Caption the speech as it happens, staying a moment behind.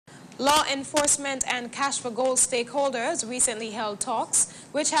Law enforcement and Cash for Gold stakeholders recently held talks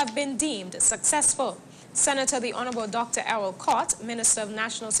which have been deemed successful. Senator the Honorable Dr. Errol Cott, Minister of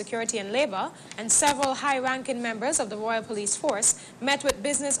National Security and Labor, and several high-ranking members of the Royal Police Force met with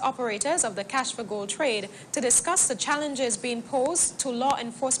business operators of the Cash for Gold trade to discuss the challenges being posed to law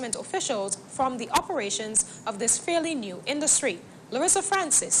enforcement officials from the operations of this fairly new industry. Larissa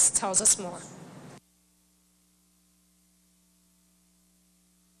Francis tells us more.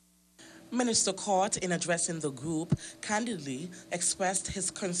 Minister Cott, in addressing the group, candidly expressed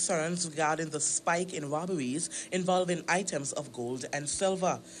his concerns regarding the spike in robberies involving items of gold and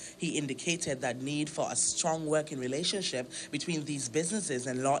silver. He indicated that need for a strong working relationship between these businesses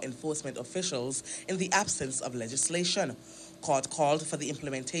and law enforcement officials in the absence of legislation. Cott called for the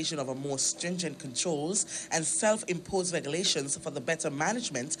implementation of a more stringent controls and self-imposed regulations for the better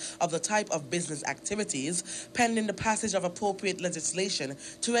management of the type of business activities, pending the passage of appropriate legislation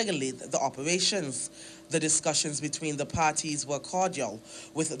to regulate the operations. The discussions between the parties were cordial,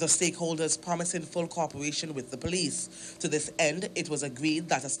 with the stakeholders promising full cooperation with the police. To this end, it was agreed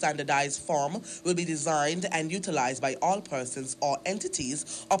that a standardized form will be designed and utilized by all persons or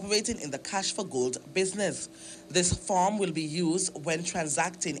entities operating in the Cash for Gold business. This form will be used when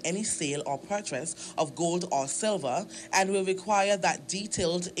transacting any sale or purchase of gold or silver and will require that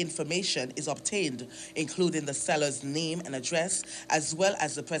detailed information is obtained, including the seller's name and address, as well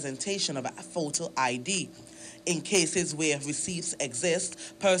as the presentation of a photo ID. In cases where receipts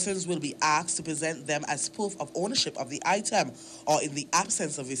exist, persons will be asked to present them as proof of ownership of the item, or in the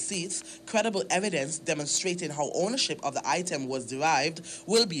absence of receipts, credible evidence demonstrating how ownership of the item was derived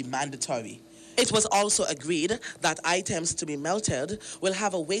will be mandatory. It was also agreed that items to be melted will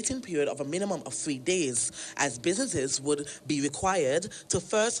have a waiting period of a minimum of 3 days, as businesses would be required to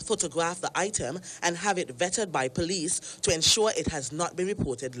first photograph the item and have it vetted by police to ensure it has not been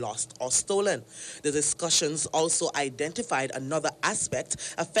reported lost or stolen. The discussions also identified another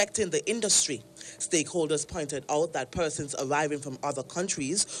aspect affecting the industry. Stakeholders pointed out that persons arriving from other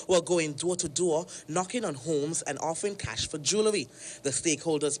countries were going door to door, knocking on homes and offering cash for jewelry. The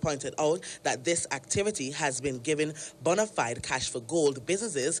stakeholders pointed out that this activity has been giving bona fide Cash for Gold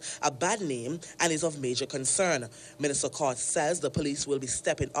businesses a bad name and is of major concern. Minister Cott says the police will be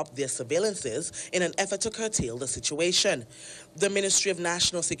stepping up their surveillances in an effort to curtail the situation. The Ministry of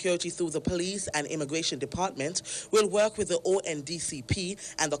National Security through the Police and Immigration Department will work with the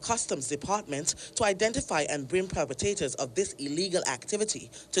ONDCP and the Customs Department to identify and bring perpetrators of this illegal activity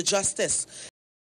to justice.